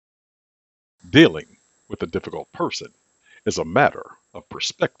Dealing with a difficult person is a matter of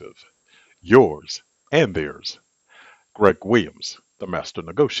perspective, yours and theirs. Greg Williams, the master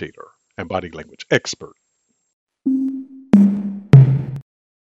negotiator and body language expert.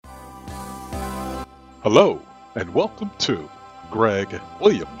 Hello, and welcome to Greg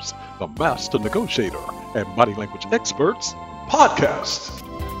Williams, the master negotiator and body language experts podcast.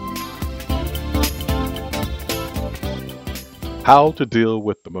 How to deal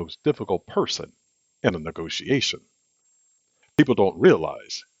with the most difficult person in a negotiation. People don't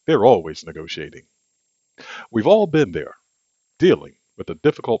realize they're always negotiating. We've all been there, dealing with a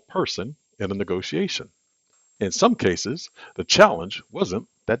difficult person in a negotiation. In some cases, the challenge wasn't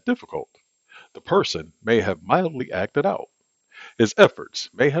that difficult. The person may have mildly acted out. His efforts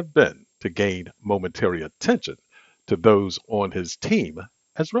may have been to gain momentary attention to those on his team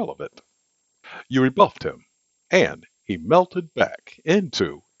as relevant. You rebuffed him, and he melted back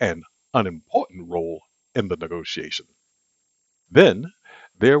into an unimportant role in the negotiation. Then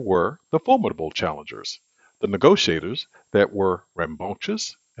there were the formidable challengers, the negotiators that were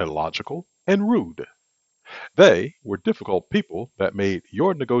rambunctious, illogical, and rude. They were difficult people that made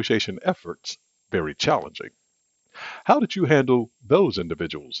your negotiation efforts very challenging. How did you handle those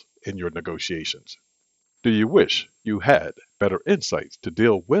individuals in your negotiations? Do you wish you had better insights to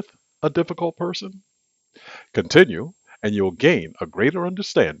deal with a difficult person? Continue, and you'll gain a greater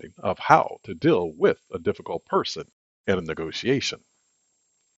understanding of how to deal with a difficult person in a negotiation.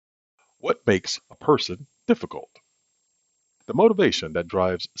 What makes a person difficult? The motivation that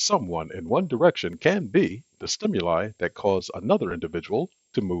drives someone in one direction can be the stimuli that cause another individual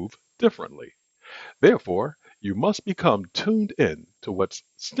to move differently. Therefore, you must become tuned in to what's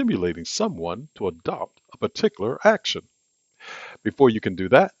stimulating someone to adopt a particular action. Before you can do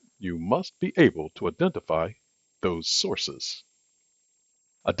that, you must be able to identify those sources.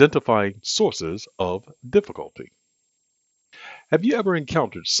 Identifying sources of difficulty. Have you ever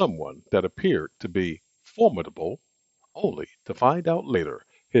encountered someone that appeared to be formidable only to find out later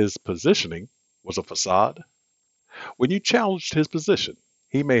his positioning was a facade? When you challenged his position,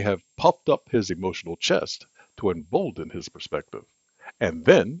 he may have puffed up his emotional chest to embolden his perspective. And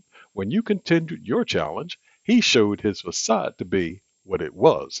then, when you continued your challenge, he showed his facade to be what it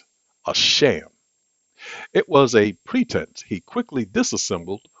was, a sham. It was a pretense he quickly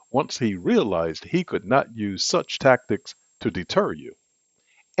disassembled once he realized he could not use such tactics to deter you.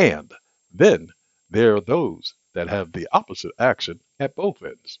 And then there are those that have the opposite action at both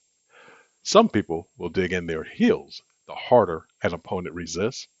ends. Some people will dig in their heels the harder an opponent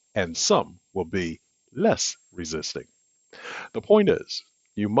resists, and some will be less resisting. The point is,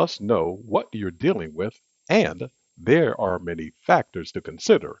 you must know what you're dealing with, and there are many factors to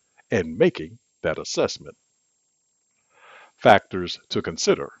consider in making that assessment. Factors to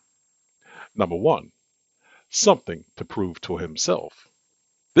consider. Number one, something to prove to himself.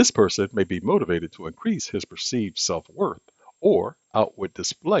 This person may be motivated to increase his perceived self-worth or outward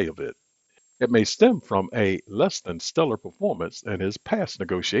display of it. It may stem from a less than stellar performance in his past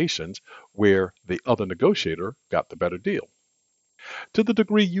negotiations where the other negotiator got the better deal. To the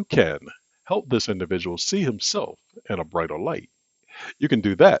degree you can, help this individual see himself in a brighter light. You can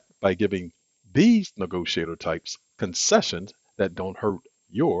do that by giving these negotiator types concessions that don't hurt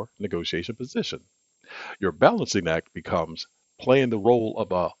your negotiation position. Your balancing act becomes playing the role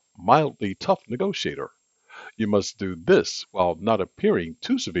of a mildly tough negotiator. You must do this while not appearing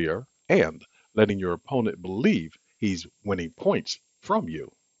too severe and letting your opponent believe he's winning points from you.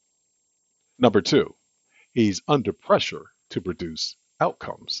 Number two, he's under pressure to produce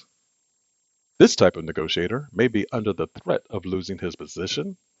outcomes. This type of negotiator may be under the threat of losing his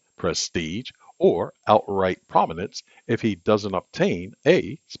position, prestige, or outright prominence if he doesn't obtain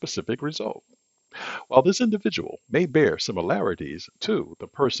a specific result. While this individual may bear similarities to the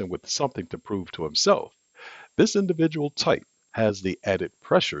person with something to prove to himself, this individual type has the added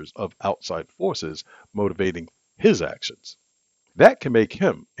pressures of outside forces motivating his actions. That can make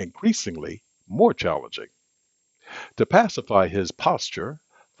him increasingly more challenging. To pacify his posture,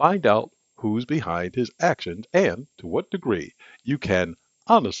 find out who's behind his actions and to what degree you can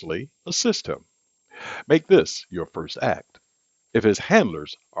honestly assist him. Make this your first act. If his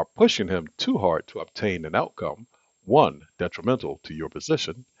handlers are pushing him too hard to obtain an outcome, one detrimental to your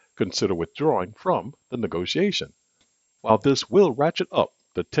position, consider withdrawing from the negotiation. While this will ratchet up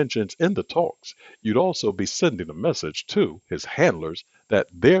the tensions in the talks, you'd also be sending a message to his handlers that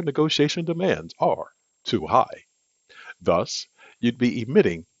their negotiation demands are too high. Thus, you'd be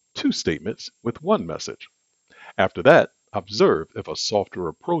emitting two statements with one message. After that, observe if a softer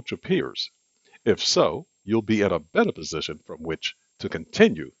approach appears. If so, you'll be in a better position from which to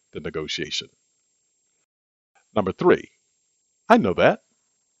continue the negotiation. Number 3, I know that.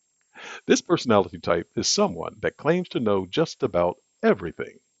 This personality type is someone that claims to know just about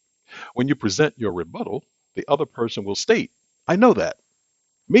everything. When you present your rebuttal, the other person will state, I know that.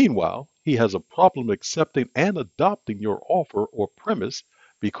 Meanwhile, he has a problem accepting and adopting your offer or premise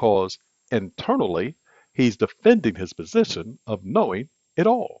because internally he's defending his position of knowing it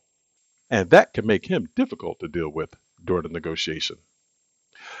all. And that can make him difficult to deal with during a negotiation.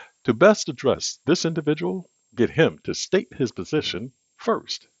 To best address this individual, get him to state his position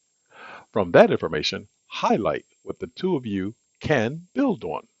first. From that information, highlight what the two of you can build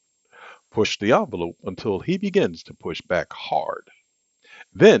on. Push the envelope until he begins to push back hard.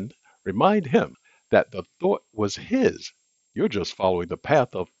 Then remind him that the thought was his. You're just following the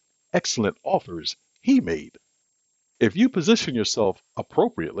path of excellent offers he made. If you position yourself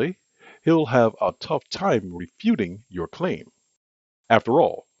appropriately, he'll have a tough time refuting your claim. After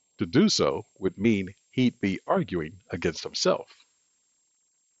all, to do so would mean he'd be arguing against himself.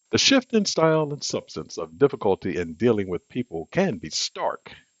 The shift in style and substance of difficulty in dealing with people can be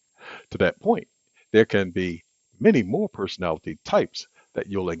stark. To that point, there can be many more personality types that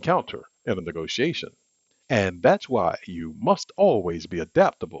you'll encounter in a negotiation. And that's why you must always be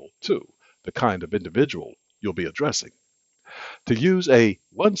adaptable to the kind of individual you'll be addressing. To use a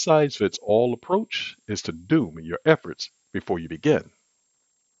one-size-fits-all approach is to doom your efforts before you begin.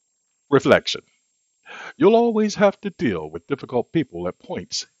 Reflection. You'll always have to deal with difficult people at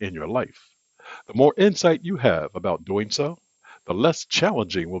points in your life. The more insight you have about doing so, the less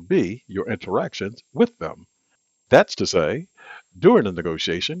challenging will be your interactions with them. That's to say, during a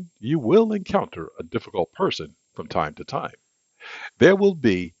negotiation, you will encounter a difficult person from time to time. There will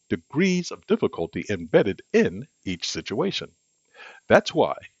be degrees of difficulty embedded in each situation. That's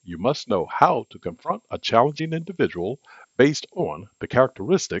why you must know how to confront a challenging individual based on the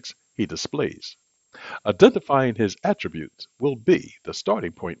characteristics he displays. Identifying his attributes will be the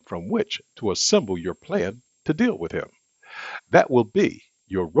starting point from which to assemble your plan to deal with him. That will be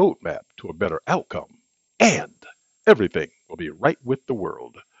your roadmap to a better outcome, and everything will be right with the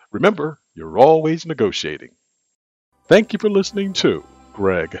world. Remember, you're always negotiating. Thank you for listening to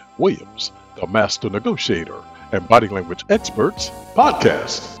Greg Williams, the Master Negotiator and Body Language Experts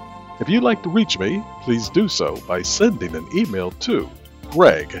podcast. If you'd like to reach me, please do so by sending an email to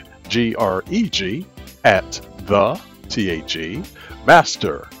Greg, G-R-E-G, at the, T-H-E,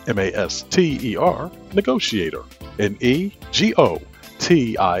 Master, M-A-S-T-E-R, Negotiator,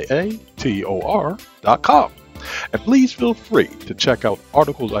 Negotiator.com. And please feel free to check out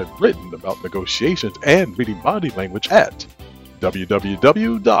articles I've written about negotiations and reading body language at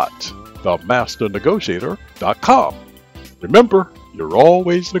www.themasternegotiator.com. Remember, you're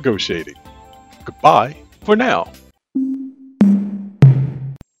always negotiating. Goodbye for now.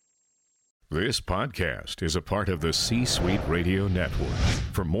 This podcast is a part of the C-Suite Radio Network.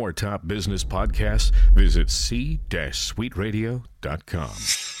 For more top business podcasts, visit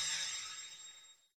c-suiteradio.com.